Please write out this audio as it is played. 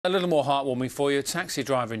A little more heartwarming for you, a taxi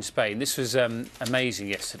driver in Spain. This was amazing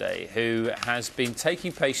yesterday, who has been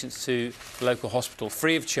taking patients to the local hospital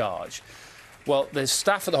free of charge. Well, the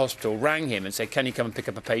staff at the hospital rang him and said, can you come and pick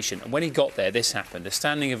up a patient? And when he got there, this happened, a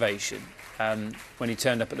standing ovation when he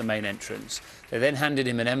turned up at the main entrance. They then handed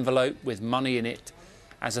him an envelope with money in it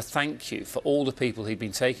as a thank you for all the people he'd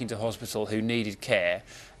been taking to hospital who needed care.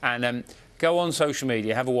 And go on social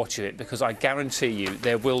media, have a watch of it, because I guarantee you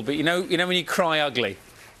there will be, you know when you cry ugly?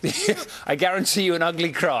 I guarantee you an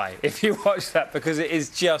ugly cry if you watch that, because it is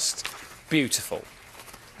just beautiful.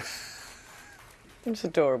 It's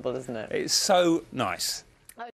adorable, isn't it? It's so nice.